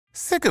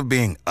Sick of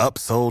being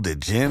upsold at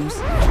gyms?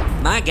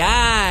 My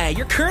guy,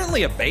 you're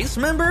currently a base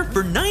member?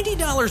 For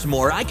 $90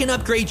 more, I can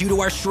upgrade you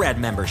to our Shred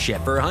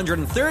membership. For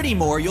 $130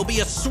 more, you'll be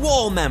a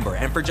Swole member.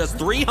 And for just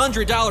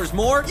 $300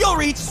 more, you'll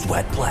reach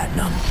Sweat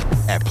Platinum.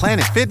 At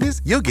Planet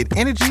Fitness, you'll get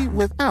energy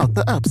without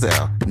the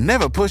upsell.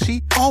 Never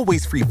pushy,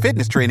 always free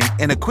fitness training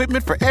and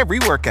equipment for every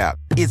workout.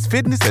 It's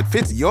fitness that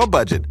fits your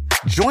budget.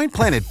 Join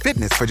Planet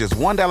Fitness for just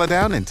 $1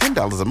 down and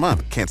 $10 a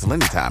month. Cancel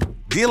anytime.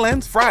 Deal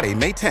ends Friday,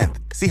 May 10th.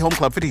 See Home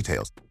Club for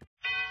details.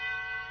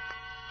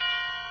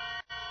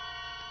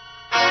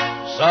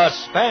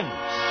 Suspense.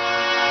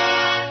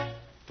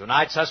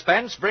 Tonight's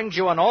Suspense brings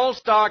you an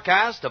all-star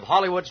cast of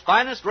Hollywood's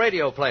finest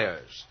radio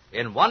players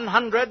in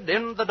 100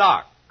 in the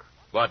Dark.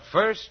 But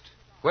first,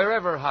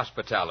 wherever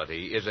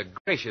hospitality is a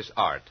gracious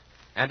art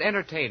and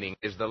entertaining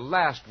is the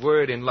last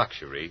word in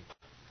luxury,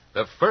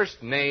 the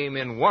first name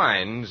in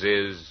wines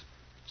is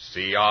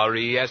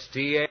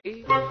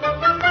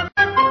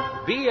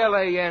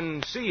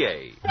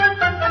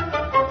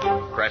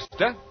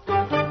Cresta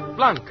Blanca. Cresta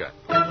Blanca.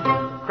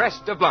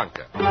 Cresta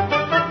Blanca.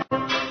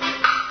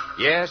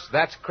 Yes,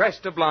 that's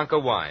Cresta Blanca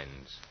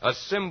wines, a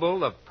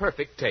symbol of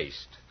perfect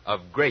taste,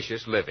 of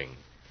gracious living.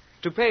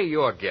 To pay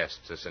your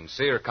guests a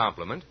sincere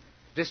compliment,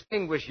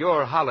 distinguish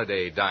your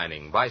holiday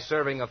dining by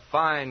serving a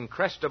fine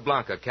Cresta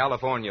Blanca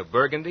California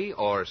Burgundy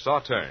or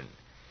Sauterne.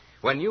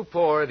 When you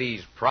pour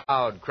these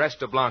proud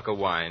Cresta Blanca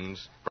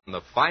wines from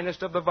the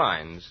finest of the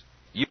vines,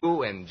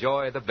 you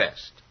enjoy the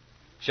best.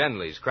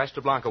 Shenley's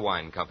Cresta Blanca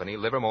Wine Company,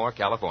 Livermore,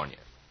 California.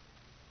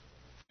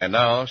 And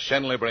now,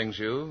 Shenley brings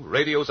you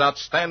radio's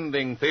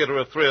outstanding theater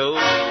of thrills,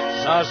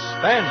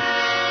 Suspense.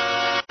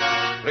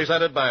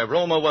 Presented by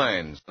Roma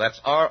Wines. That's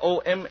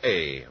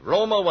R-O-M-A,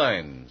 Roma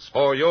Wines,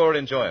 for your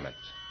enjoyment.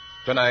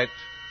 Tonight,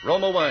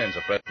 Roma Wines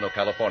of Fresno,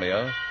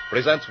 California,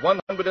 presents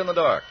 100 in the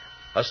Dark,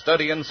 a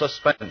study in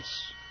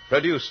suspense.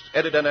 Produced,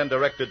 edited, and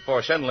directed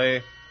for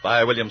Shenley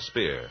by William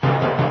Spear.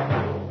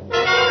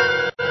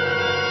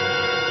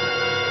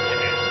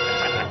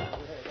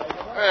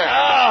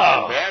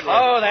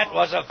 Oh, that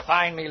was a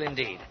fine meal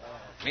indeed.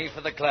 Me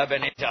for the club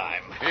any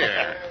time.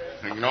 Here.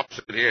 You can all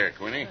sit here,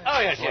 Queenie. Oh,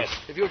 yes.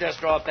 If you'll just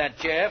draw up that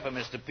chair for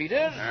Mr.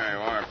 Peters. There you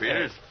are,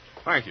 Peters.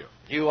 Thank you.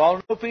 You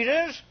all know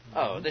Peters?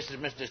 Oh, this is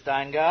Mr.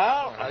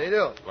 Steingall. How do you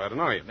do? Glad to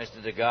know you.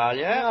 Mr.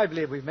 DeGalia. I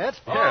believe we've met.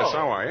 Yes,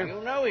 how are you?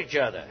 You know each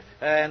other.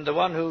 And the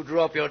one who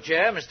drew up your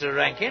chair, Mr.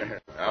 Rankin.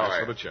 All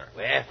right. For the chair.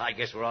 Well, I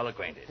guess we're all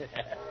acquainted.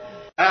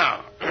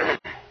 Now,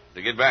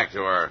 to get back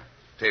to our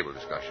table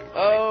discussion.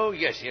 Oh,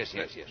 yes.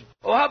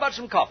 Oh, how about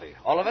some coffee?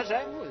 All of us,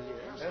 eh?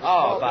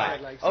 Oh,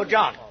 fine. Oh,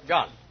 John.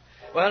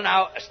 Well,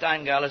 now,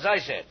 Steingall, as I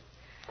said,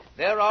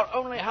 there are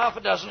only half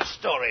a dozen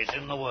stories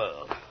in the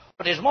world.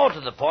 But there's more to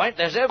the point.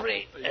 There's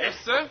every... Yes,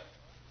 sir?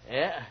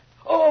 Yeah?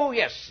 Oh,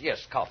 yes,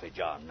 coffee,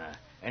 John.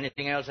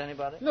 Anything else,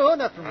 anybody? No,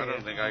 not from me. I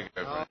don't think I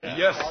can.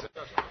 Yes, sir.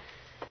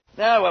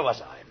 Now, where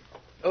was I?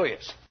 Oh,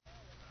 yes.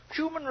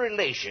 Human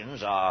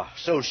relations are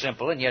so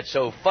simple and yet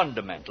so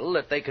fundamental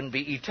that they can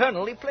be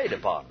eternally played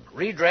upon,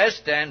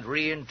 redressed and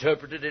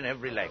reinterpreted in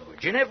every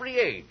language, in every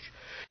age.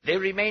 They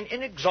remain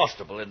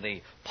inexhaustible in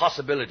the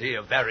possibility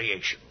of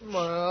variation.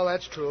 Well,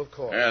 that's true, of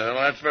course. Yeah, well,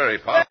 that's very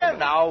possible. Well,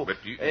 now,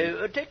 But you...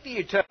 take the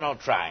eternal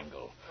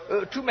triangle.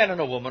 2 men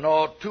and a woman,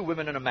 or 2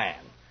 women and a man.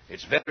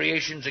 Its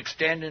variations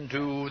extend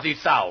into the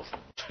thousands.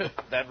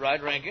 That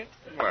right, Rankin?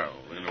 Well,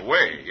 in a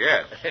way,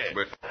 yes.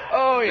 But...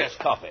 Oh, yes,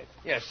 coffee.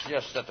 Yes,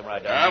 just set them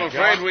right down. I'm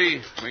afraid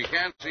we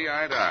can't see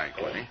eye to eye,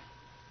 Queenie.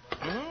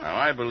 Now,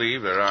 I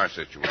believe there are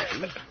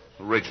situations,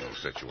 original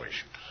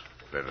situations,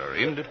 that are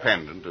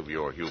independent of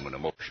your human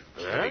emotions.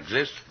 That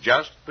exist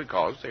just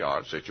because they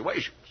are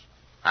situations.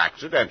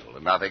 Accidental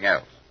and nothing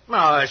else.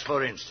 Now, as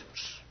for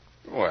instance.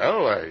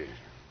 Well,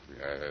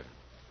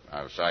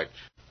 I'll cite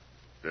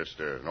just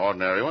an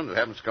ordinary one that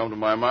happens to come to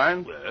my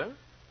mind. Well?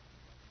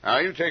 Now,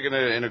 you take in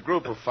a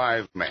group of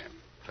 5 men,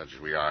 such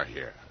as we are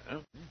here.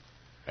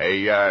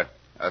 A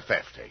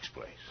theft takes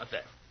place. A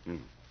theft?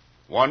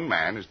 One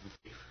man is the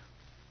thief.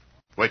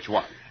 Which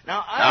one?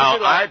 Now,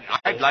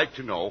 I'd like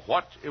to know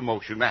what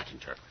emotion that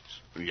interprets.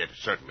 And yet it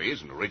certainly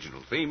is an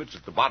original theme. It's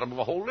at the bottom of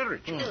a whole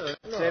literature.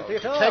 Simply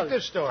at all. Take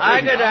this story.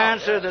 I could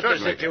answer that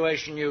Certainly. the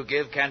situation you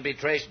give can be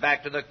traced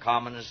back to the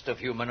commonest of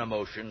human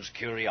emotions,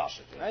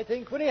 curiosity. I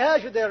think Winnie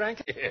has you there,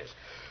 Rankin. Yes.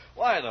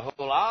 Why, the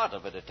whole art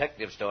of a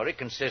detective story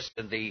consists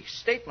in the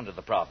statement of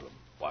the problem.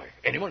 Why,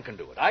 anyone can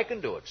do it. I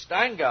can do it.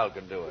 Steingall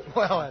can do it.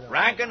 Well, I don't.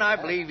 Rankin, I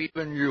believe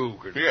even you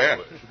can do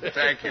it.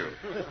 Thank you.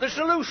 The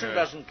solution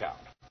doesn't count.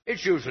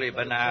 It's usually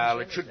banal.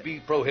 It should be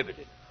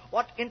prohibited.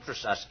 What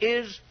interests us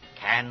is,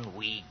 can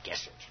we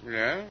guess it?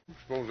 Yeah,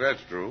 I suppose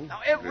that's true.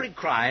 Now, every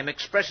crime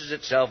expresses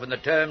itself in the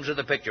terms of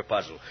the picture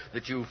puzzle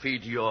that you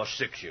feed to your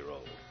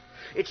 6-year-old.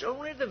 It's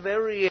only the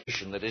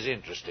variation that is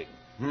interesting.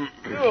 You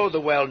know,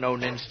 the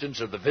well-known instance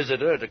of the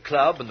visitor at a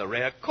club and the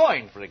rare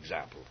coin, for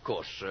example. Of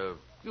course,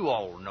 you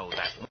all know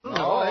that one.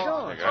 No,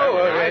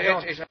 I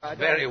don't. It's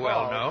very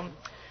well known.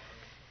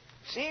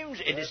 Seems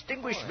a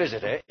distinguished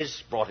visitor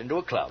is brought into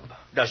a club.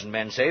 Dozen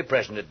men, say,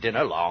 present at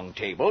dinner, long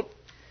table.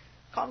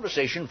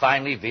 Conversation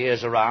finally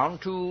veers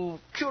around to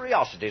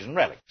curiosities and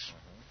relics.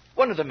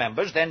 One of the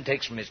members then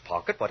takes from his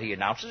pocket what he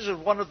announces as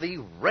one of the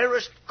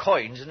rarest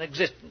coins in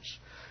existence.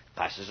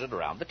 Passes it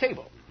around the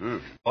table.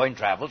 The coin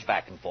travels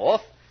back and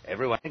forth.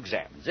 Everyone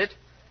examines it.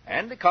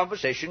 And the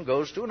conversation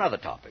goes to another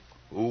topic.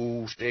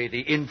 Say,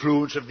 the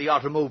influence of the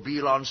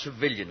automobile on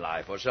civilian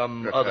life, or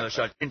some other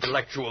such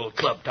intellectual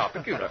club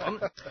topic, you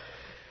know.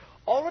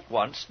 All at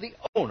once, the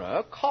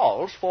owner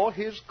calls for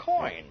his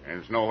coin.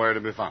 It's nowhere to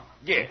be found.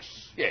 Yes,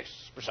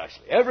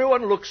 precisely.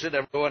 Everyone looks at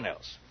everyone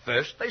else.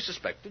 First, they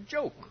suspect a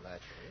joke.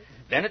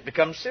 Then it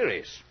becomes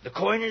serious. The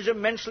coin is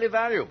immensely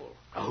valuable.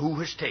 Now, who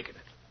has taken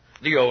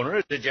it? The owner,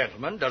 as a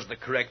gentleman, does the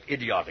correct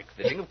idiotic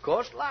thing, of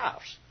course,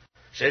 laughs.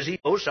 Says he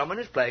knows someone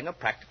is playing a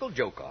practical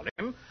joke on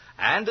him,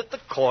 and that the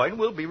coin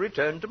will be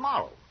returned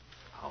tomorrow.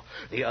 Now,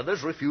 the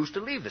others refuse to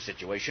leave the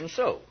situation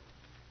so.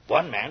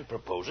 One man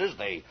proposes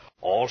they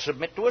all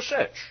submit to a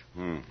search.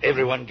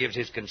 Everyone gives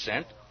his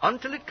consent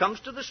until it comes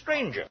to the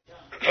stranger.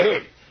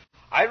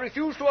 I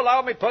refuse to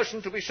allow my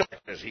person to be searched,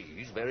 says he.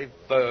 He's very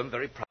firm,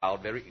 very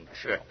proud, very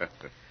English.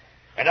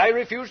 And I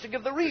refuse to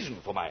give the reason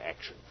for my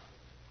action.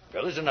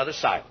 Well, there's another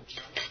silence.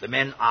 The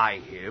men eye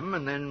him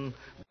and then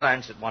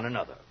glance at one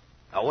another.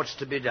 Now, what's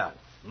to be done?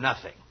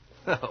 Nothing.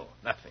 Oh,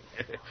 nothing.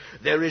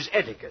 There is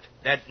etiquette,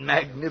 that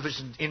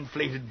magnificent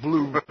inflated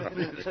balloon.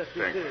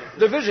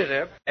 The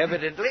visitor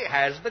evidently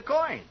has the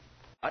coin,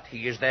 but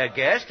he is their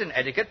guest and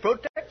etiquette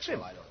protects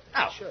him.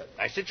 Now,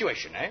 nice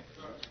situation, eh?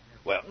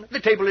 Well, the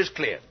table is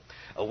clear.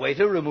 A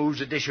waiter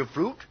removes a dish of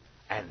fruit,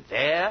 and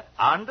there,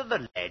 under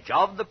the ledge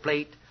of the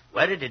plate,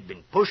 where it had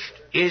been pushed,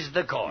 is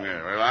the coin.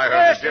 Yeah, well, I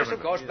heard yes, of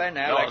course,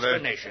 banal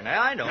explanation.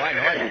 I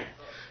know.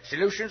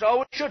 Solutions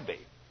always should be.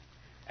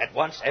 At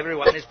once,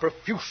 everyone is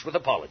profuse with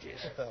apologies.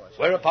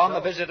 Whereupon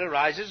the visitor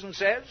rises and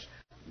says,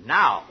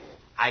 now,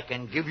 I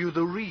can give you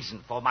the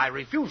reason for my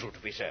refusal to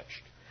be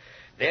searched.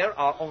 There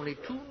are only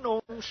 2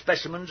 known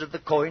specimens of the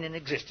coin in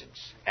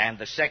existence, and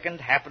the second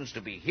happens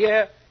to be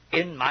here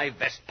in my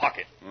vest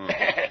pocket.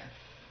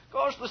 Of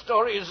course, the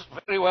story is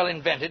very well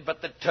invented,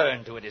 but the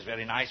turn to it is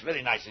very nice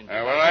indeed.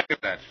 Well, I knew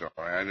that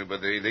story,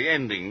 but the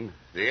ending,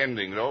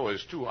 though,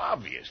 is too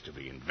obvious to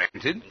be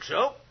invented.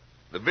 So?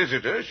 The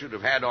visitor should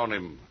have had on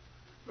him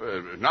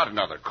not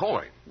another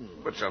coin,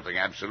 but something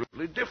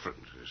absolutely different.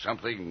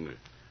 Something,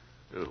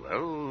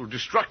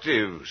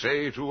 destructive,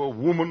 say, to a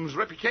woman's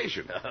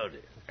reputation. Oh,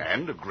 dear.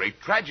 And a great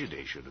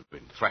tragedy should have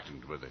been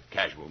threatened with a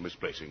casual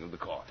misplacing of the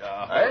coin.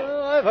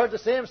 I've heard the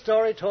same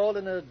story told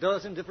in a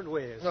dozen different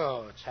ways.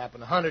 Oh, it's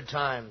happened 100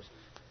 times.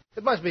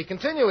 It must be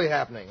continually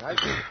happening.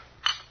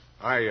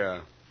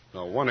 I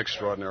know one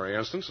extraordinary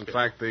instance. In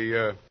fact,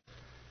 the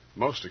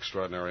most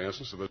extraordinary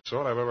instance of the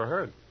sort I've ever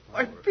heard.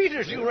 Why,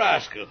 Peters, you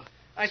rascal.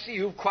 I see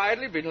you've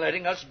quietly been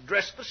letting us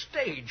dress the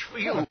stage for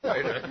you.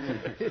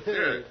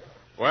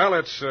 Well,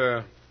 it's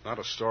not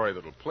a story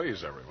that'll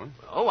please everyone.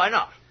 Oh, why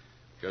not?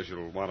 Because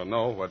you'll want to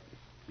know what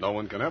no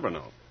one can ever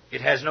know.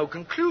 It has no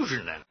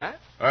conclusion, then,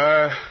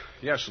 huh?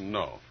 Yes and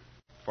no.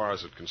 As far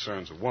as it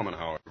concerns a woman,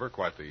 however,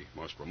 quite the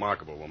most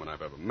remarkable woman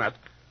I've ever met,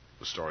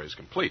 the story is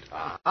complete.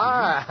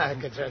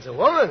 It concerns a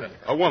woman.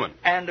 A woman.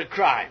 And a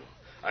crime.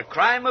 A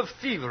crime of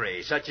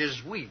thievery, such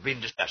as we've been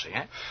discussing,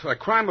 eh? A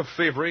crime of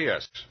thievery,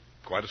 yes.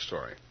 Quite a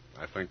story.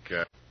 I think,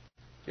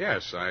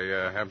 yes,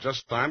 I have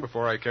just time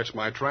before I catch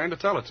my train to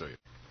tell it to you.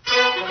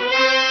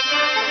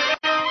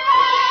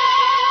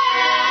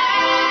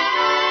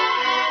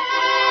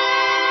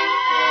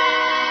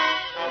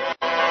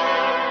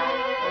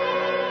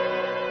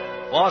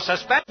 For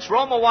suspense,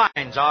 Roma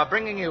Wines are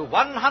bringing you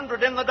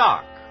 100 in the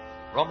Dark.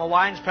 Roma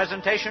Wines'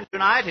 presentation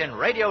tonight in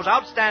radio's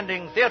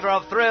outstanding theater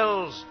of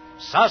thrills,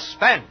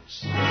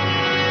 Suspense.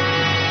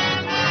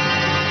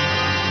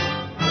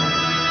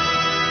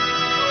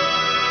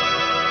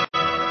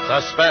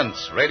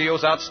 Suspense,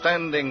 radio's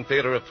outstanding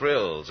theater of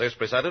thrills, is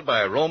presented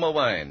by Roma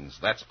Wines.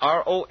 That's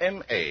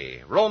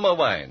R-O-M-A, Roma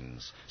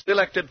Wines,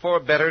 selected for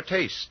better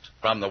taste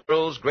from the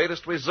world's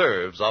greatest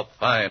reserves of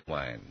fine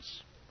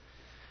wines.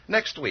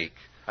 Next week,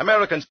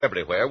 Americans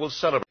everywhere will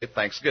celebrate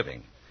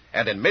Thanksgiving,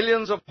 and in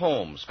millions of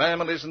homes,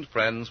 families, and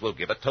friends will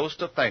give a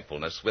toast of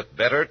thankfulness with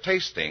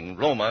better-tasting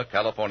Roma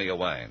California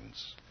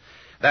wines.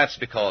 That's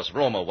because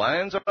Roma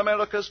wines are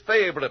America's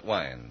favorite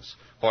wines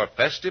for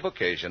festive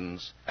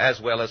occasions as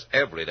well as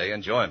everyday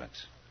enjoyment.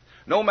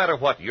 No matter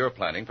what you're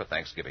planning for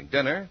Thanksgiving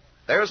dinner,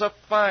 there's a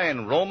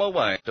fine Roma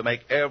wine to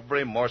make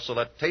every morsel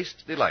a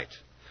taste delight.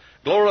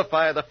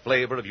 Glorify the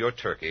flavor of your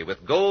turkey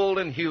with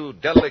golden-hued,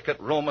 delicate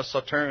Roma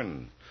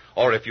Sauterne.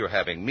 Or if you're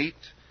having meat,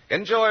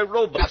 enjoy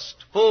robust,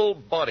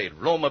 full-bodied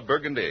Roma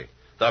Burgundy,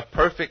 the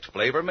perfect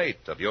flavor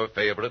mate of your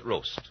favorite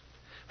roast.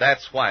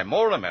 That's why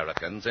more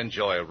Americans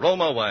enjoy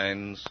Roma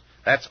wines,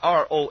 that's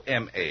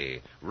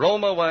R-O-M-A,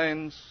 Roma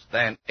wines,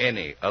 than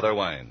any other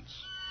wines.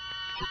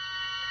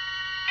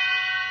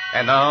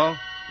 And now,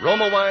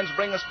 Roma wines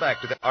bring us back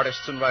to the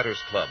Artists and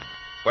Writers Club,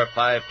 where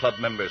 5 club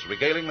members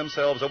regaling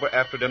themselves over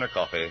after-dinner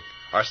coffee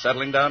are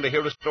settling down to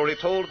hear a story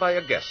told by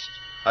a guest,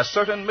 a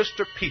certain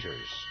Mr.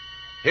 Peters.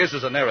 His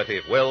is a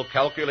narrative well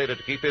calculated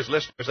to keep his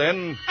listeners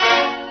in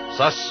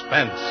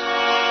Suspense.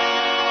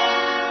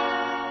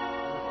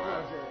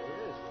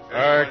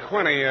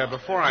 Quinny,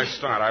 before I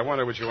start, I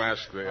wonder would you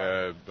ask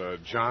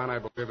John, I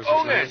believe is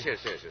his name?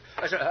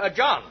 Yes.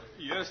 John.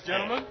 Yes,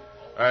 gentlemen?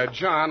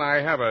 John,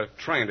 I have a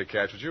train to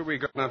catch. Would you be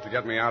good enough to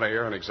get me out of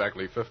here in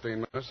exactly 15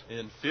 minutes?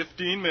 In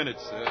 15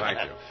 minutes, sir. Thank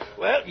you.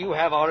 Well, you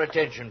have our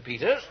attention,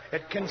 Peters.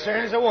 It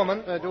concerns a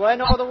woman. Do I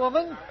know the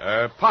woman?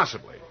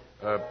 Possibly.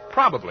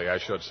 Probably, I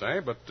should say,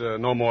 but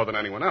no more than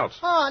anyone else.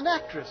 Oh, an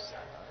actress.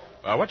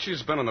 What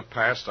she's been in the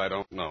past, I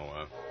don't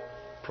know.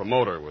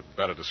 Promoter would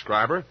better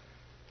describe her.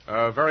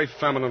 A very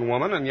feminine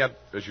woman, and yet,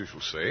 as you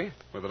shall see,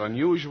 with an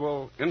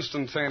unusual,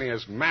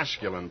 instantaneous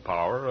masculine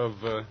power of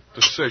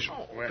decision.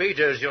 Oh, well.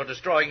 Peters, you're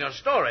destroying your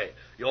story.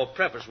 Your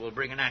preface will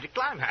bring an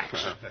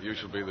anticlimax. You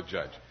shall be the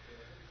judge.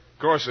 Of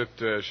course,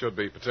 it should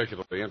be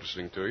particularly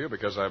interesting to you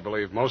because I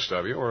believe most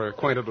of you are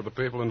acquainted with the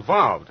people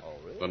involved. Oh,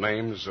 really? The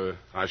names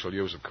I shall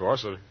use, of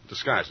course, are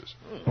disguises.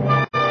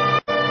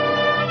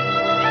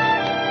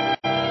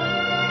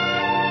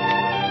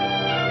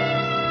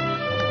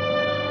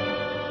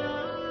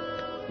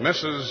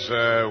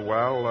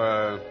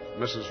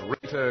 Mrs.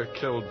 Rita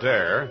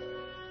Kildare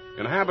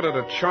inhabited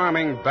a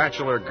charming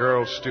bachelor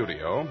girl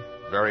studio,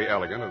 very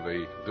elegant of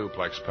the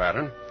duplex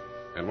pattern,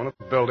 in one of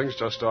the buildings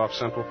just off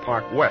Central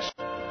Park West.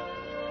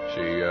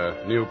 She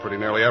knew pretty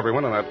nearly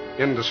everyone in that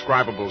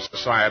indescribable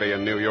society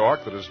in New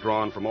York that is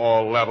drawn from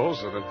all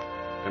levels, that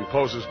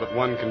imposes but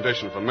one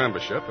condition for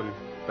membership, and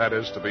that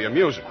is to be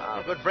amusing.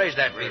 Good phrase,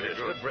 that, Peters.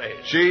 Good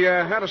phrase. She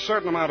had a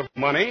certain amount of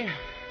money.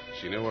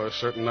 She knew a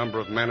certain number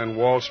of men in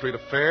Wall Street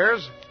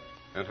affairs,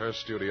 and her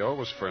studio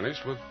was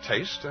furnished with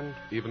taste and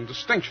even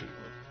distinction.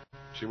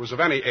 She was of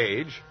any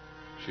age.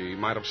 She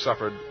might have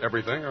suffered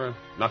everything or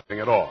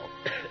nothing at all.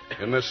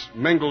 In this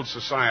mingled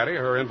society,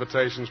 her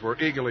invitations were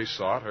eagerly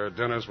sought, her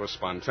dinners were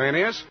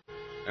spontaneous,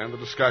 and the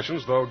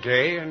discussions, though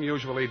gay and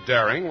usually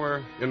daring,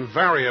 were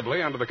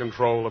invariably under the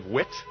control of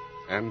wit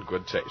and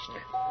good taste.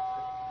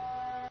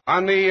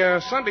 On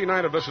the Sunday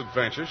night of this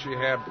adventure, she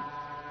had,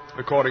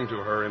 according to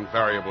her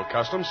invariable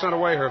custom, sent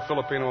away her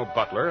Filipino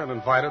butler and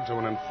invited to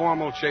an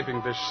informal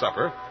chafing dish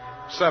supper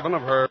 7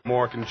 of her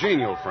more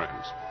congenial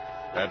friends.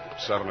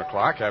 At 7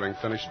 o'clock, having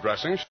finished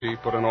dressing, she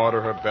put in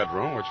order her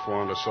bedroom, which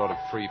formed a sort of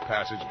free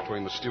passage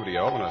between the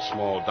studio and a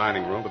small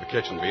dining room with the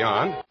kitchen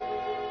beyond.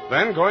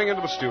 Then, going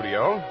into the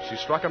studio, she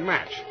struck a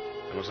match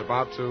and was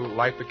about to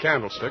light the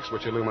candlesticks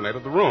which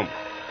illuminated the room,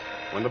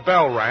 when the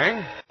bell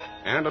rang,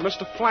 and a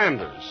Mr.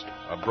 Flanders,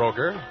 a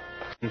broker,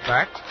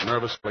 compact,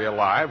 nervously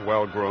alive,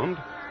 well-groomed,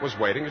 was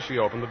waiting as she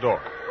opened the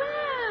door.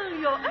 Well,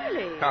 you're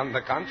early. On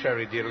the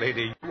contrary, dear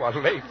lady, you are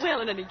late. Well,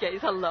 in any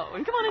case, hello,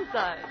 and come on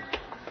inside.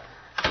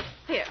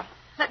 Here,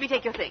 let me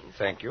take your things.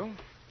 Thank you.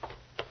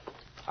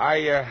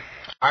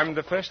 I'm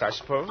the first, I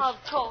suppose. Of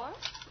course.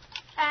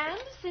 And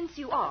since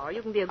you are,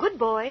 you can be a good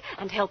boy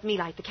and help me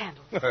light the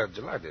candles.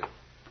 Delighted.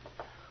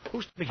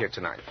 Who's to be here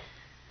tonight?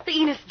 The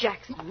Enos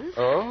Jacksons.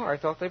 Oh, I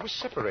thought they were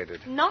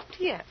separated. Not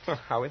yet.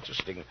 How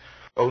interesting.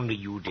 Only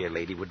you, dear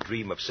lady, would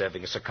dream of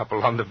serving us a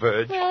couple on the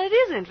verge. Well, it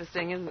is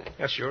interesting, isn't it?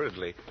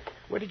 Assuredly.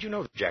 Where did you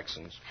know the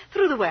Jacksons?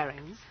 Through the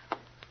Warings.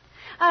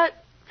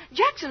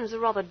 Jackson's a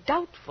rather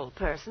doubtful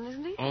person,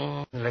 isn't he?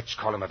 Let's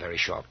call him a very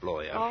sharp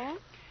lawyer. Oh?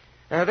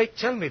 They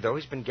tell me, though,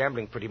 he's been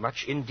gambling pretty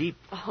much in deep.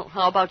 Oh,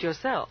 how about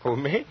yourself? Oh,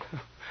 me?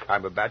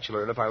 I'm a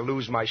bachelor, and if I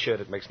lose my shirt,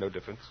 it makes no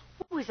difference.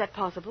 Oh, is that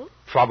possible?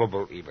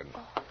 Probable, even.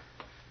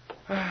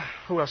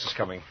 Who else is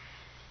coming?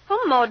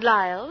 Oh, Maud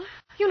Lyle.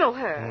 You know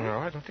her. No,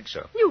 I don't think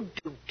so. You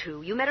do,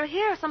 too. You met her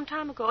here some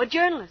time ago. A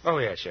journalist. Oh,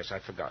 yes,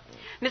 I'd forgotten.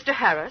 Mr.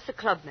 Harris, a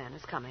clubman,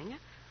 is coming.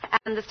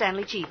 And the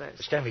Stanley Cheevers.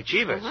 The Stanley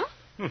Cheevers?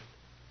 Uh-huh.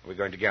 Are we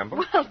going to gamble?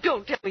 Well,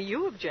 don't tell me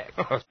you object.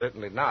 Oh,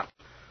 certainly not.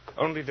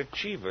 Only the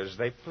Cheevers,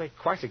 they play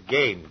quite a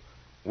game.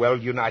 Well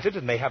united,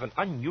 and they have an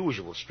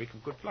unusual streak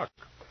of good luck.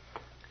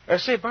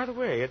 Say, by the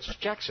way, it's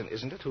Jackson,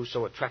 isn't it, who's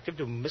so attractive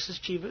to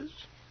Mrs. Cheevers?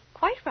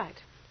 Quite right.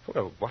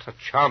 Well, what a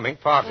charming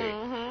party.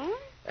 Mm-hmm.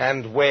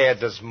 And where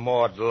does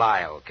Maud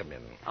Lyle come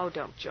in? Oh,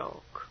 don't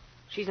joke.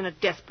 She's in a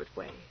desperate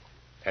way.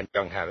 And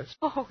young Harris?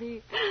 Oh,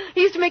 he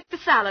used to make the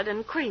salad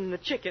and cream the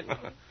chicken.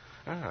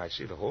 I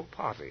see the whole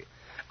party.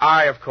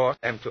 I, of course,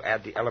 am to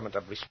add the element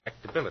of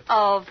respectability.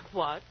 Of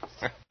what?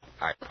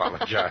 I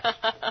apologize.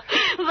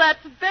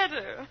 That's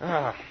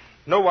better.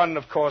 No one,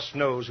 of course,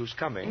 knows who's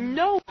coming.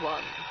 No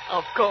one,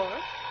 of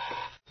course.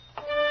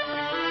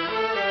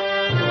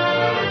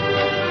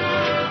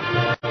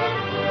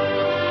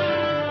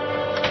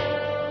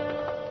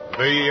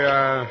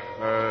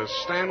 The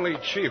Stanley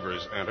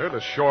Cheevers entered,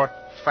 a short,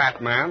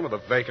 fat man with a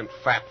vacant,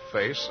 fat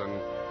face and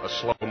a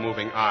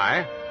slow-moving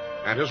eye,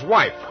 and his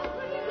wife,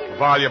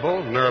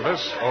 voluble,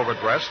 nervous,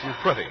 overdressed, and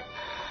pretty.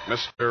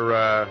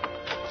 Mr.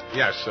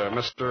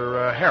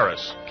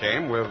 Harris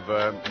came with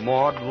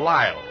Maud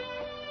Lyle,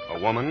 a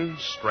woman,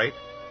 straight,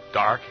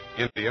 dark,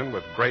 Indian,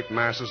 with great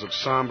masses of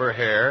somber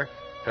hair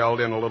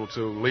held in a little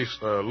too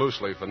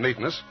loosely for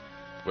neatness,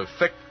 with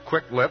thick,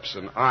 quick lips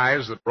and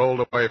eyes that rolled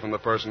away from the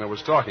person who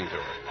was talking to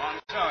her.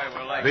 I'm sorry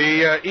we're late.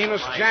 The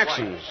Enos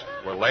Jacksons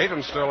were late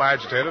and still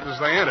agitated as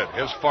they entered.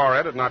 His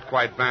forehead had not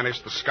quite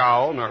banished the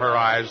scowl, nor her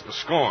eyes the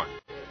scorn.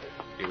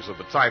 He was of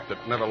the type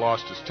that never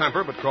lost his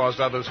temper but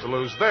caused others to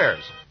lose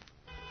theirs.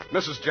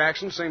 Mrs.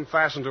 Jackson seemed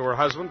fastened to her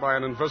husband by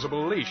an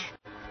invisible leash.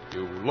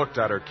 You looked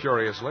at her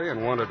curiously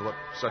and wondered what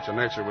such a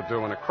nature would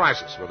do in a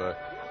crisis, with a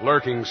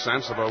lurking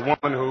sense of a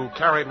woman who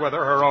carried with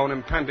her own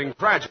impending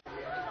tragedy.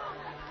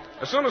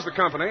 As soon as the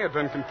company had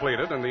been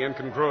completed and the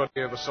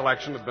incongruity of the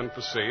selection had been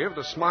perceived,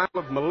 a smile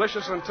of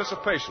malicious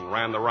anticipation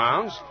ran the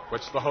rounds,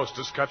 which the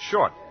hostess cut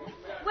short.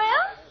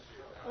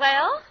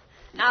 Well,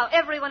 now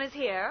everyone is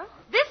here.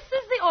 This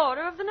is the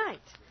order of the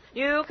night.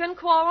 You can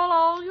quarrel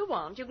all you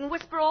want. You can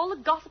whisper all the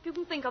gossip you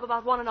can think of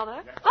about one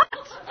another.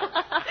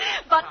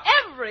 But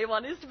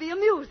everyone is to be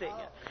amusing.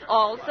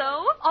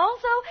 Also,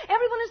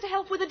 everyone is to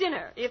help with the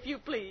dinner, if you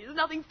please.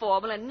 Nothing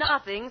formal and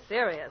nothing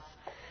serious.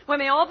 We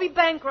may all be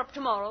bankrupt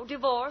tomorrow,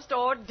 divorced,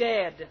 or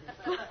dead.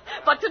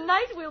 But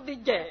tonight we'll be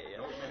gay.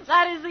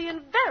 That is the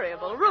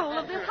invariable rule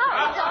of this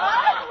house.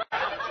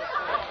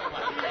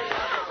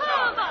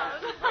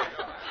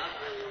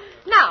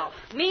 Now,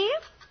 me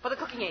for the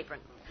cooking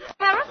apron.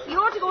 Harris,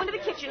 you're to go into the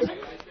kitchen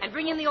and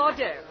bring in the hors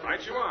d'oeuvres.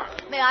 Right you are.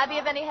 May I be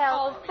of any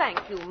help? Oh,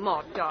 thank you,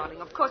 Maud,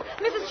 darling, of course.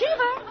 Mrs.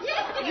 Cheever,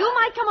 yes, you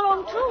might come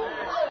along, too.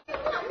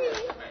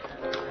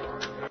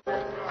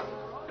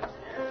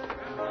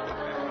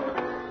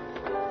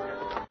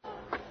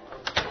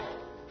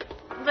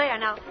 There,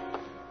 now.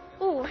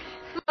 Oh,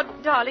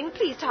 Maud, darling,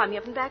 please tie me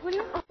up and back, will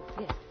you? Oh,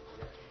 yes.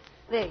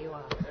 There you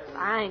are.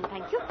 Fine,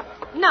 thank you.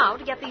 Now,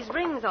 to get these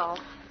rings off.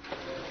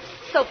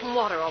 Soap and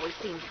water always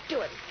seems to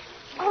do it.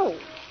 Oh.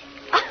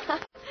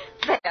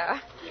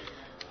 There.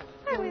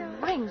 There we are.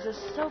 The rings are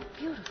so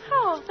beautiful.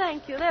 Oh,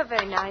 thank you. They're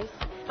very nice.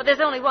 But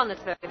there's only one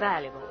that's very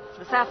valuable.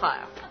 The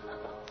sapphire.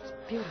 It's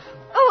beautiful.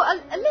 Oh,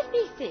 let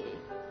me see.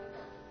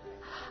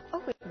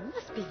 Oh, it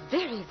must be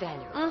very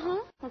valuable.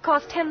 Mm-hmm. It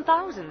cost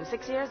 $10,000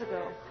 6 years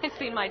ago. It's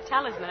been my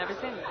talisman ever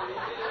since.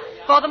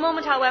 For the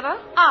moment, however,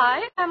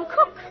 I am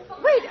cook.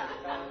 Wait,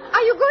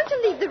 are you going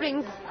to leave the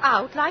rings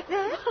out like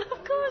that?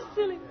 Of course,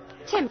 silly.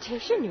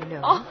 Temptation, you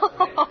know.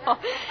 Oh.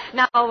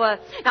 Now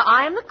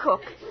I am the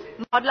cook.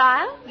 Maud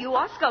Lyle, you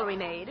are scullery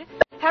maid.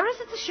 Harris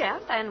is the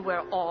chef, and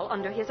we're all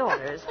under his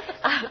orders.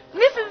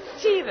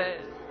 Mrs.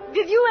 Cheevers,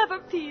 did you ever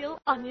peel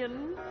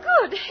onions?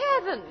 Good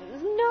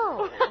heavens,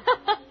 no.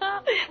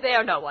 There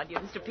are no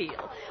onions to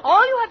peel.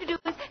 All you have to do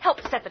is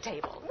help set the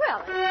table.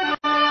 Well...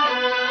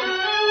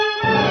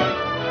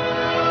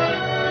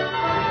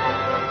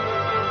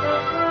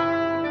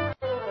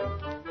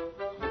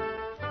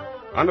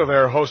 Under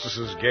their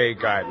hostess's gay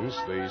guidance,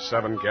 the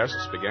 7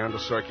 guests began to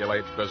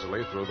circulate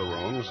busily through the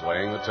rooms,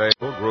 laying the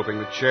table, grouping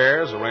the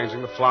chairs,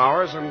 arranging the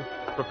flowers, and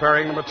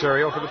preparing the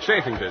material for the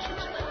chafing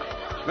dishes.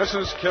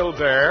 Mrs.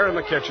 Kildare in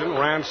the kitchen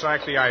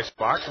ransacked the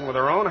icebox and with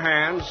her own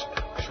hands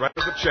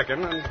shredded the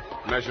chicken and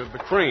measured the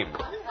cream.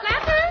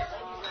 Flanders?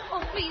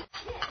 Oh, please.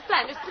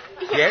 Flanders,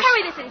 Yes?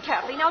 carry this in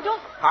carefully. Now,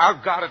 don't...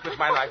 I've got it with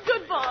my life.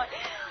 Good boy.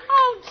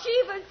 Oh,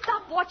 Cheevers,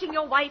 stop watching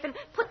your wife and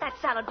put that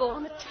salad bowl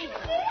on the table.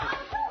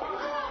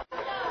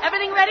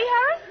 Everything ready,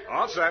 Harris?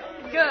 All set.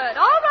 Good.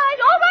 All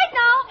right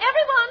now.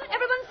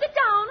 Everyone sit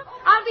down.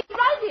 I'll be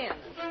right in.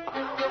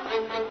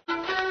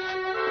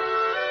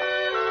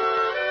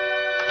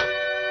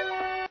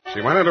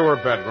 She went into her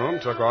bedroom,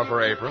 took off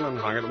her apron, and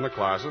hung it in the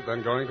closet.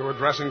 Then, going to her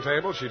dressing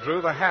table, she drew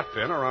the hat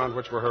pin around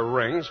which were her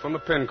rings from the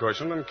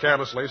pincushion and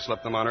carelessly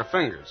slipped them on her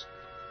fingers.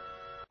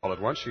 All at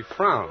once, she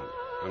frowned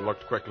and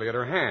looked quickly at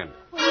her hand.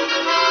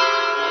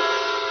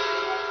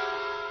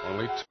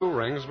 Only 2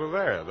 rings were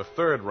there. The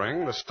 3rd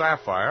ring, the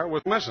sapphire,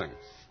 was missing.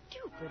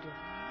 Stupid.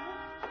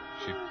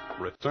 She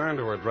returned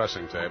to her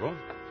dressing table.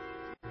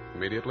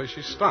 Immediately,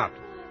 she stopped.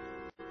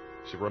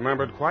 She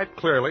remembered quite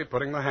clearly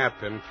putting the hat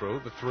pin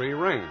through the 3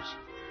 rings.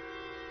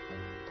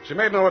 She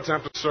made no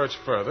attempt to search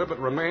further, but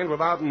remained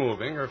without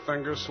moving, her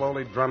fingers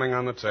slowly drumming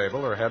on the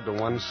table, her head to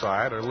one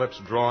side, her lips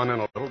drawn in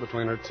a little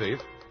between her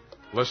teeth,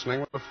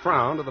 listening with a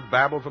frown to the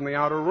babble from the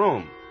outer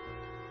room.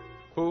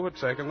 Who had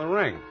taken the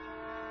ring?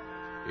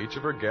 Each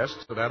of her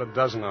guests had had a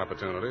dozen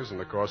opportunities in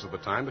the course of the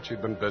time that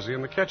she'd been busy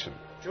in the kitchen.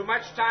 Too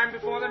much time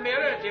before the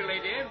mirror, dear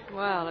lady.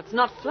 Well, it's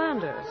not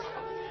Flanders.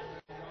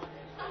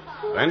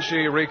 Then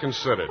she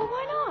reconsidered. Well,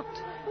 why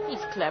not?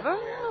 He's clever.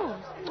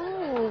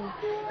 Oh,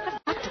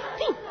 I've got to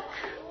think.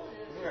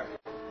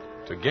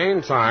 To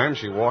gain time,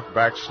 she walked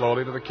back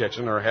slowly to the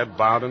kitchen, her head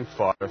bowed in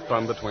thought, her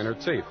thumb between her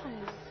teeth.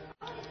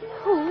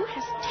 Who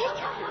has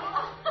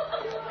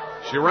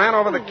taken She ran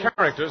over the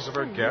characters of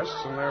her guests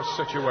and their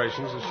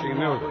situations as she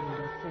knew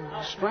them.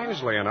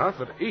 Strangely enough,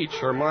 at each,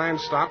 her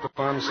mind stopped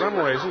upon some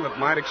reason that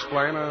might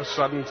explain a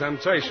sudden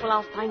temptation. Well,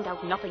 I'll find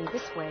out nothing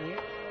this way.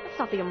 That's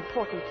not the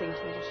important thing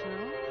to me just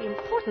now. The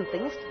important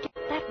thing is to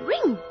get that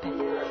ring back.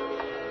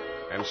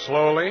 And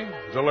slowly,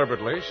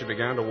 deliberately, she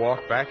began to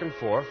walk back and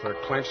forth, her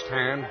clenched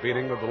hand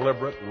beating the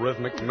deliberate,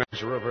 rhythmic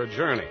measure of her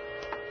journey.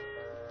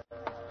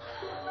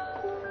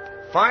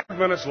 5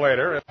 minutes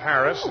later, as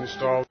Harris,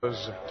 installed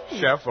as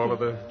chef over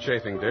the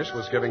chafing dish,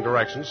 was giving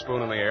directions,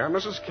 spoon in the air,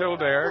 Mrs.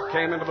 Kildare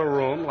came into the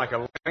room like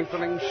a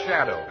lengthening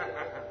shadow.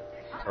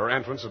 Her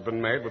entrance had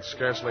been made with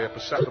scarcely a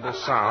perceptible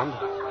sound,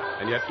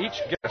 and yet each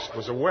guest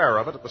was aware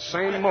of it at the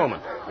same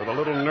moment, with a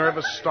little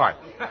nervous start.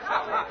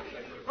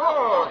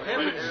 Oh,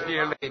 heavens,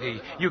 dear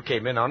lady. You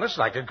came in on us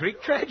like a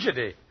Greek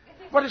tragedy.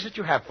 What is it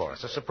you have for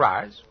us? A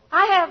surprise?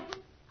 I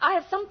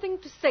have something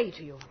to say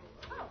to you.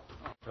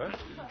 Huh?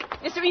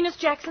 Mr. Enos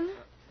Jackson,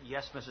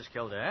 Yes, Mrs.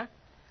 Kildare?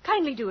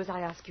 kindly do as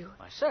I ask you.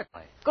 Why,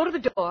 certainly. Go to the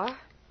door,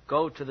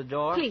 Go to the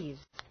door. please.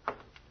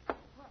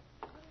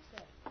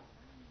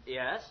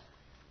 Yes?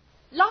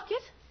 Lock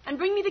it and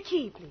bring me the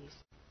key, please.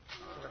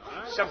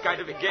 Some kind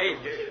of a game.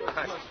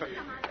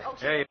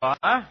 There you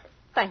are.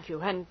 Thank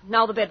you. And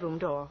now the bedroom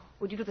door.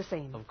 Would you do the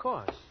same? Of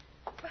course.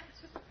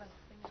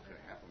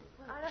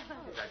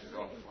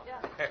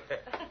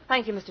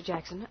 Thank you, Mr.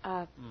 Jackson.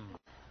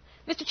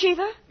 Mr.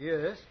 Cheever,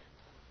 Yes?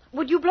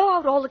 would you blow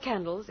out all the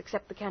candles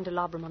except the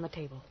candelabrum on the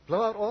table?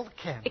 Blow out all the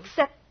candles?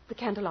 Except the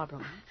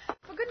candelabrum.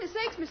 For goodness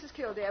sakes, Mrs.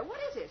 Kildare, what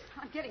is it?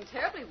 I'm getting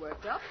terribly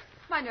worked up.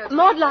 My nerves...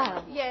 Maud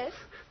Lyle. Yes?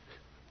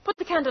 Put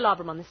the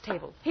candelabrum on this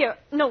table. Here.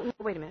 No,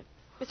 wait a minute.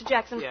 Mr.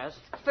 Jackson. Yes?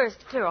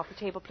 First, clear off the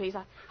table, please.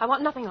 I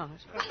want nothing on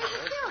it.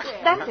 Mrs.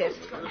 Kildare. That's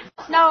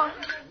it.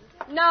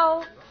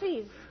 Now,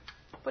 please,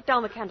 put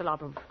down the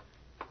candelabrum.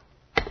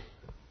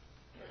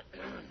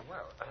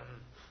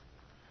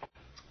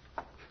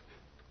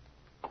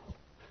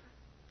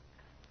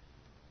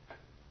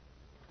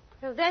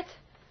 Well, that's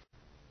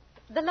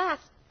the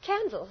last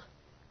candle.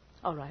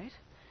 All right.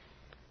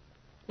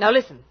 Now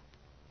listen.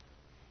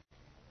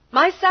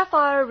 My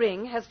sapphire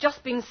ring has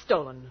just been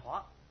stolen.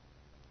 What?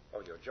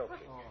 Oh, you're joking.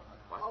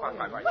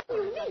 What do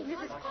you mean,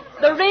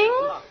 Mrs. The ring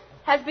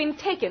has been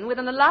taken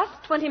within the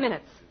last 20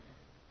 minutes.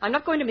 I'm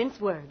not going to mince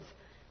words.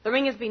 The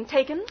ring has been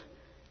taken,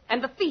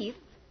 and the thief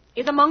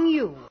is among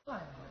you.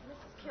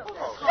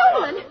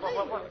 Stolen?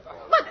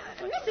 But,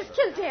 Mrs.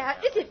 Kildare,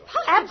 is it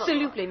possible?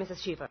 Absolutely,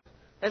 Mrs. Cheever.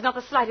 There's not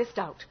the slightest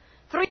doubt.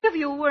 3 of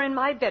you were in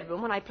my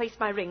bedroom when I placed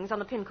my rings on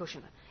the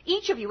pincushion.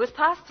 Each of you has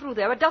passed through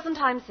there a dozen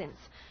times since.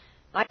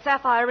 My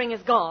sapphire ring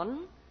is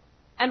gone,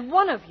 and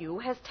one of you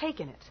has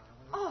taken it.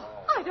 Oh,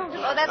 I don't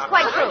know. Oh, that's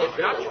quite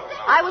true.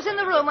 I was in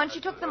the room when she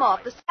took them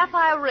off. The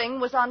sapphire ring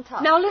was on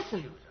top. Now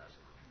listen.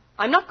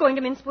 I'm not going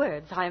to mince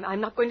words.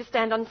 I'm not going to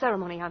stand on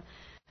ceremony.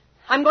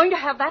 I'm going to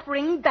have that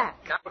ring back.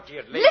 Now,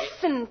 dear lady.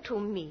 Listen to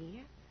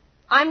me.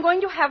 I'm going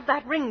to have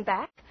that ring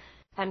back,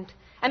 and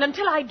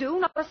until I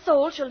do, not a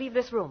soul shall leave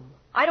this room.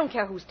 I don't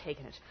care who's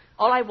taken it.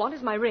 All I want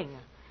is my ring.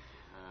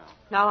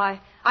 Now,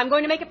 I'm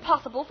going to make it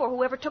possible for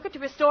whoever took it to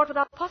restore it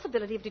without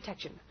possibility of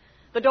detection.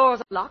 The doors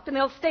are locked, and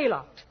they'll stay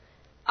locked.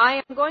 I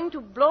am going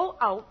to blow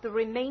out the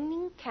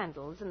remaining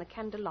candles in the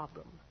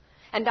candelabrum,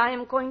 and I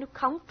am going to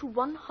count to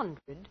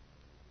 100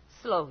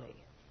 slowly.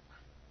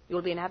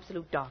 You'll be in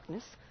absolute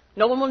darkness.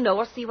 No one will know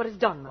or see what is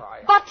done.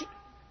 But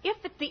if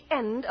at the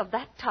end of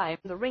that time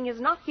the ring is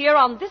not here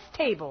on this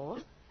table,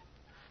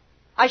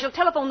 I shall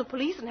telephone the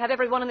police and have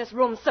everyone in this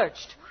room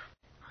searched.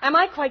 Am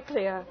I quite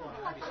clear?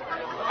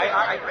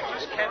 I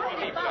just can't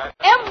believe that.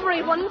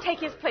 Everyone take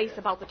his place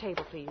about the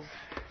table, please.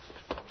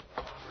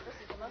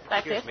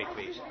 That's Excuse it. me,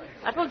 please.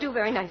 That will do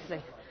very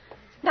nicely.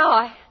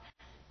 Now,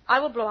 I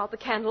will blow out the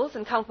candles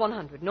and count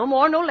 100. No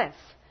more, no less.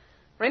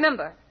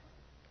 Remember,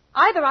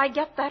 either I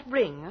get that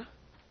ring,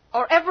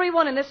 or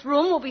everyone in this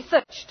room will be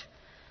searched.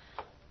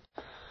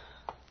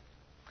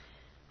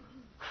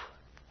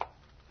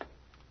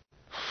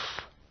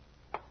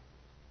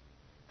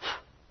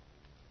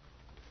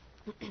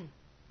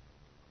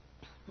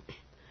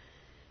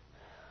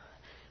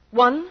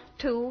 One,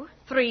 2,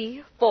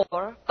 3,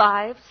 4,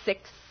 5,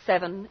 6,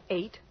 7,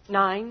 8,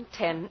 9,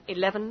 10,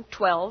 11,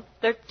 12,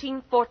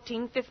 13,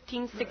 14,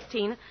 15,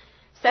 16,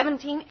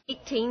 17,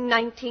 18,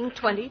 19,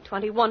 20,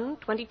 21,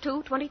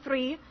 22,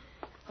 23,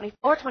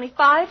 24,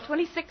 25,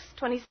 26,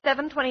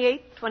 27,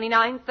 28,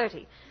 29,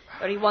 30,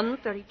 31,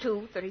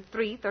 32,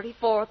 33,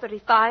 34,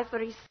 35,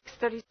 36,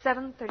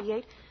 37,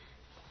 38,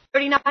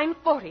 39,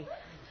 40,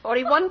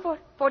 41,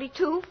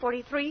 42,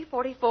 43,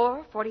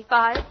 44,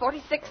 45,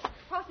 46,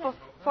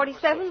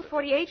 47,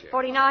 48,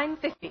 49,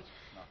 50.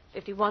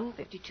 51,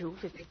 52,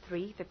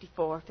 53,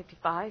 54,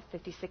 55,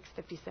 56,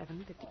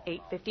 57,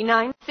 58,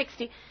 59,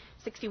 60,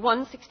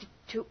 61,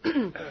 62,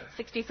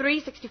 63,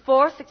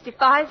 64,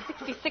 65,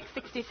 66,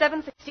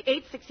 67,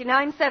 68,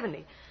 69,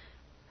 70.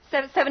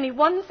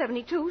 71,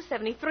 72,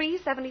 73,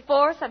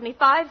 74,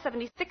 75,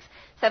 76,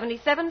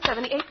 77,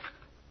 78.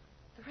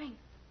 The ring.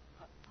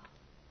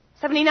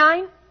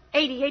 79,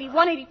 80,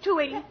 81, 82,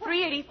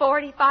 83, 84,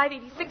 85,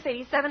 86,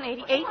 87,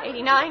 88,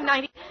 89,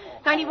 90,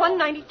 91,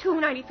 92,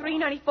 93,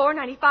 94,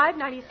 95,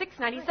 96,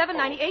 97,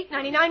 98,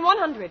 99,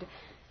 100.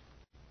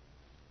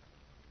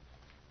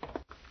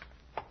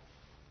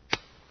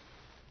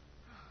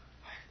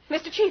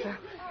 Mr. Cheever,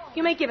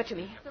 you may give it to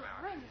me.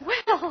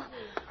 Well,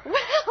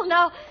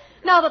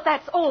 now that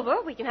that's over,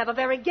 we can have a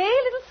very gay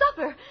little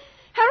supper.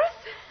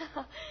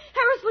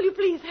 Harris, will you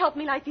please help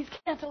me light these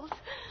candles?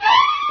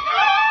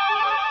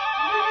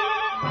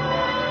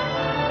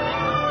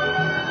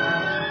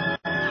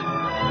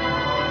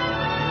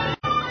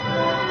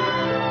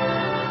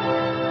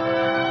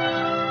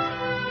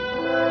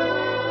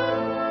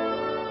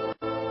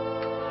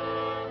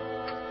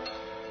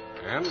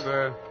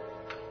 And,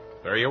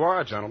 there you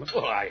are, gentlemen.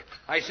 Well,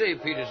 I say,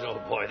 Peters,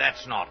 old boy,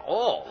 that's not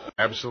all.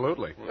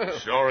 Absolutely. The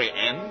story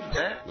ends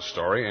there? The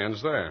story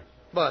ends there.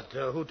 But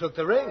who took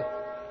the ring?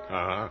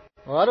 Uh-huh.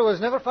 What, it was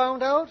never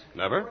found out?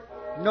 Never?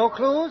 No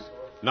clues?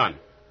 None.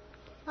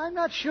 I'm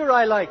not sure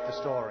I like the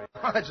story.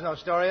 It's no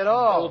story at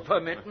all. Oh,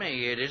 permit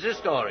me. It is a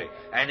story,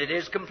 and it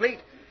is complete.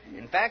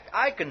 In fact,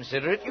 I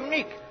consider it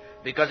unique,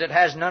 because it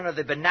has none of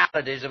the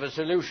banalities of a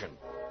solution.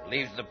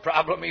 Leaves the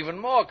problem even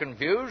more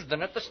confused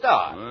than at the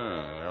start.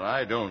 Well,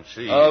 I don't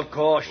see. Of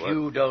course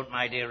you don't,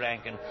 my dear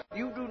Rankin.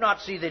 You do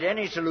not see that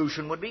any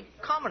solution would be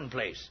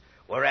commonplace,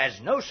 whereas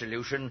no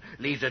solution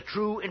leaves a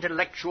true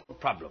intellectual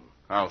problem.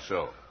 How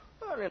so?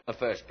 Well, in the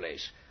first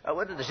place,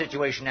 whether the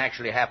situation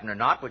actually happened or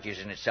not, which is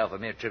in itself a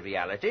mere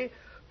triviality,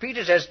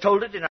 Peters has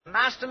told it in a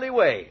masterly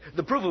way,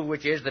 the proof of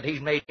which is that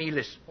he's made me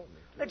listen.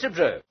 Let's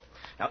observe.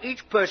 Now,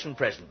 each person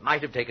present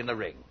might have taken the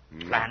ring.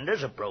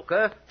 Flanders, a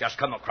broker, just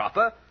come a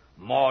cropper.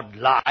 Maud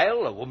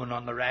Lyle, a woman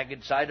on the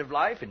ragged side of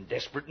life in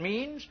desperate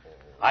means.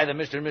 Either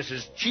Mr. and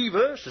Mrs.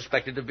 Cheever,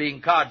 suspected of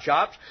being card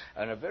sharps,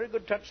 and a very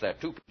good touch that,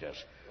 too,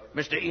 Peters.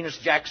 Mr. Enos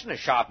Jackson, a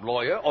sharp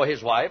lawyer, or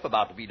his wife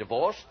about to be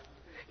divorced.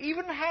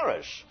 Even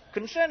Harris,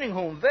 concerning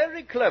whom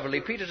very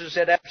cleverly Peters has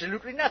said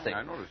absolutely nothing,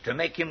 to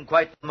make him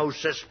quite the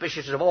most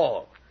suspicious of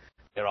all.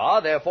 There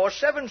are, therefore,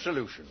 7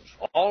 solutions,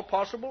 all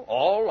possible,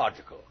 all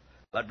logical.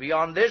 But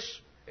beyond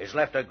this is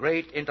left a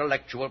great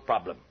intellectual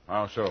problem.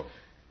 How so?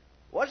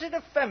 Was it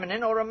a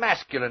feminine or a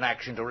masculine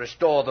action to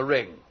restore the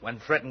ring when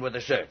threatened with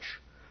a search,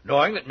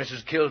 knowing that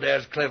Mrs.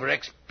 Kildare's clever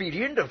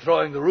expedient of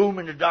throwing the room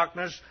into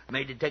darkness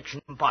made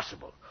detection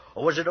impossible?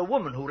 Or was it a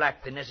woman who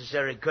lacked the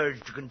necessary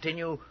courage to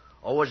continue,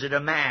 or was it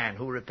a man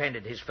who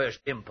repented his first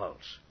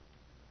impulse?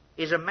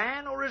 Is a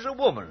man or is a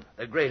woman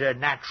the greater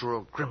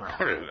natural criminal?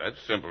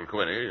 That's simple,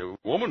 Quinny. A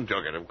woman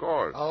took it, of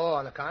course. Oh,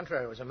 on the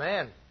contrary, it was a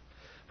man.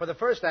 For the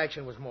first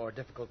action was more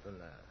difficult than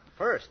the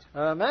first.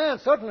 Man,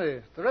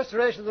 certainly. The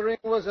restoration of the ring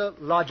was a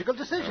logical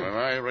decision. Well,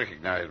 I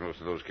recognize most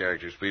of those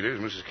characters, Peters.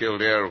 Mrs.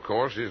 Kildare, of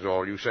course, is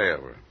all you say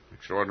of her.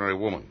 Extraordinary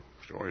woman.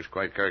 Story's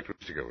quite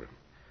characteristic of her.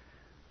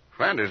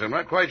 Flanders, I'm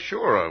not quite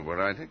sure of, but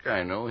I think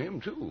I know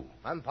him, too.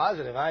 I'm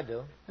positive I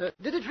do.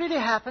 Did it really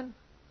happen?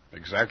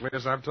 Exactly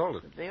as I've told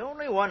it. The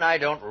only one I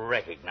don't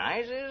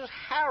recognize is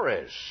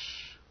Harris.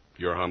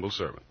 Your humble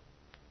servant.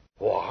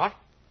 What?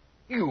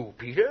 You,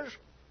 Peters?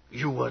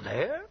 You were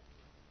there?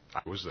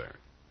 I was there.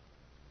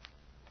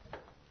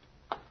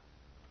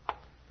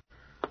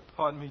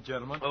 Pardon me,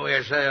 gentlemen. Oh,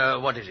 yes,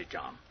 what is it,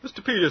 John?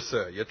 Mr. Peters,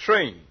 sir, you're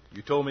trained.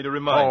 You told me to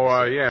remind you.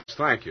 Oh, yes,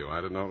 thank you. I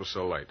didn't know it was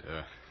so late.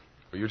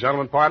 Will you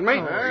gentlemen pardon me?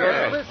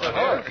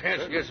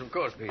 Yes, of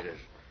course, Peters.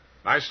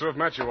 Nice to have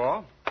met you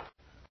all.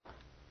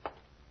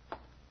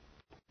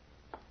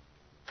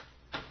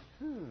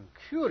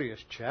 Curious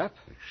chap.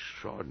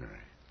 Extraordinary.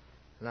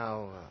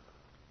 Now,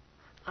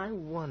 I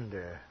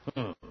wonder...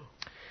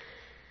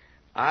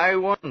 I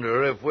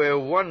wonder if we're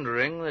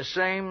wondering the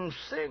same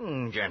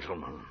thing,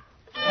 gentlemen.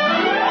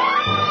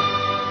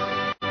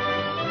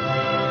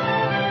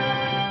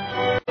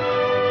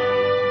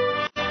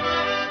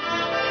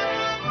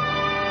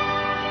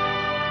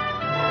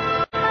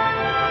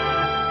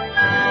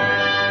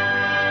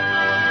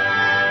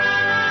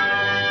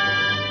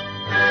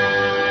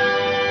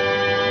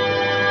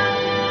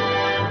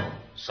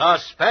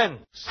 Suspense.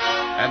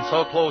 And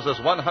so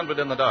closes 100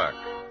 in the Dark.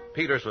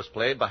 Peters was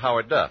played by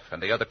Howard Duff,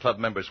 and the other club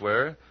members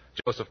were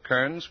Joseph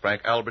Kearns,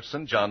 Frank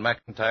Albertson, John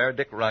McIntyre,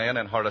 Dick Ryan,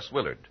 and Horace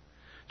Willard.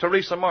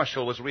 Teresa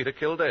Marshall was Rita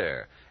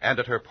Kildare, and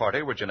at her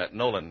party were Jeanette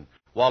Nolan,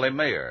 Wally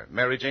Mayer,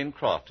 Mary Jane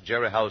Croft,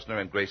 Jerry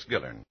Hausner, and Grace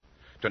Gillern.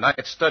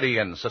 Tonight's study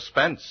in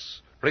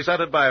suspense,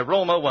 presented by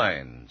Roma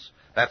Wines.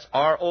 That's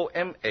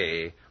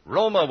R-O-M-A,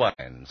 Roma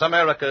Wines,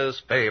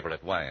 America's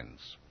favorite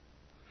wines.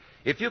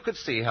 If you could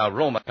see how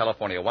Roma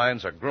California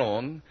wines are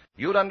grown,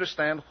 you'd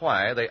understand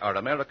why they are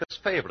America's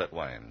favorite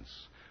wines.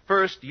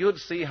 First, you'd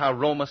see how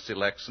Roma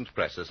selects and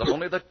presses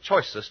only the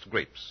choicest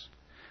grapes.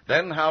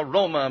 Then how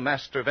Roma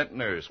master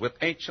vintners with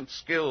ancient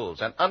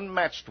skills and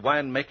unmatched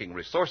wine-making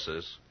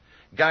resources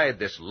guide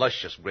this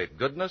luscious grape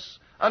goodness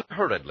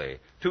unhurriedly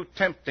to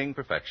tempting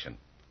perfection.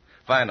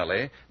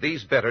 Finally,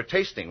 these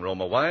better-tasting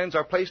Roma wines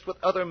are placed with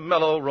other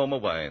mellow Roma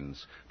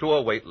wines to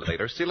await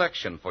later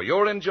selection for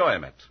your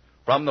enjoyment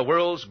from the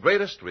world's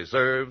greatest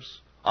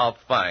reserves of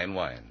fine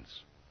wines.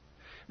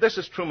 This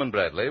is Truman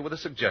Bradley with a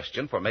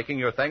suggestion for making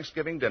your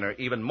Thanksgiving dinner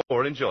even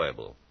more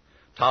enjoyable.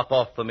 Top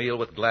off the meal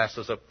with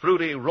glasses of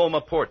fruity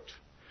Roma Port.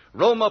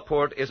 Roma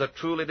Port is a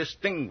truly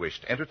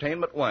distinguished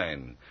entertainment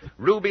wine.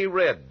 Ruby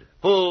red,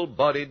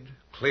 full-bodied,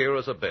 clear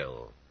as a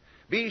bell.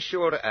 Be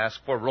sure to ask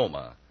for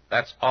Roma.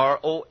 That's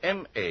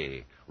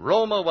R-O-M-A.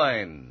 Roma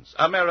Wines,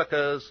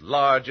 America's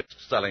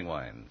largest selling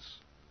wines.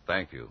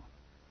 Thank you.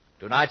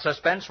 Tonight's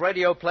suspense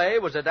radio play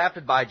was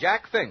adapted by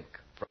Jack Fink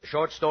from a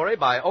short story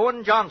by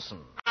Owen Johnson.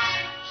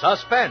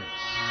 Suspense.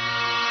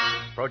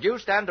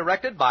 Produced and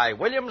directed by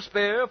William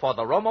Spear for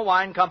the Roma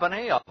Wine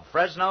Company of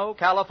Fresno,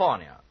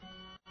 California.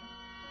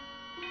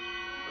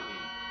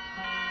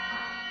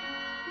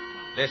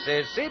 This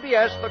is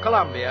CBS, the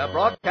Columbia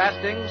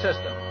Broadcasting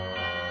System.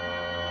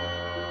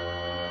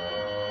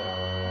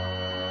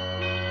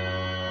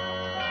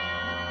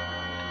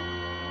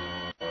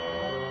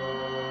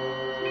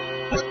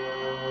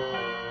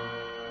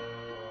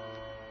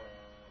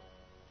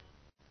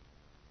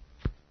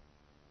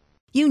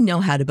 You know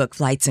how to book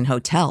flights and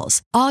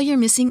hotels. All you're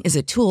missing is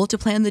a tool to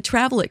plan the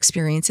travel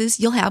experiences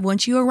you'll have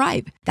once you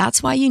arrive.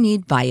 That's why you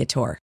need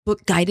Viator.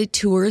 Book guided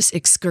tours,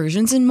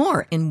 excursions, and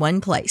more in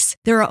one place.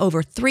 There are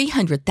over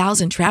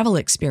 300,000 travel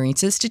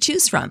experiences to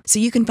choose from, so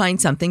you can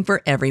find something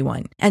for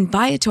everyone. And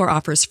Viator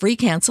offers free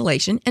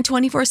cancellation and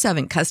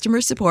 24/7 customer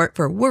support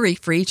for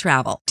worry-free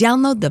travel.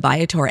 Download the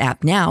Viator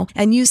app now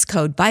and use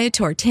code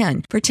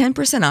Viator10 for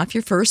 10% off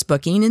your first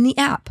booking in the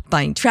app.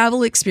 Find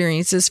travel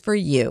experiences for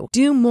you.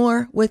 Do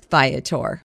more with Viator.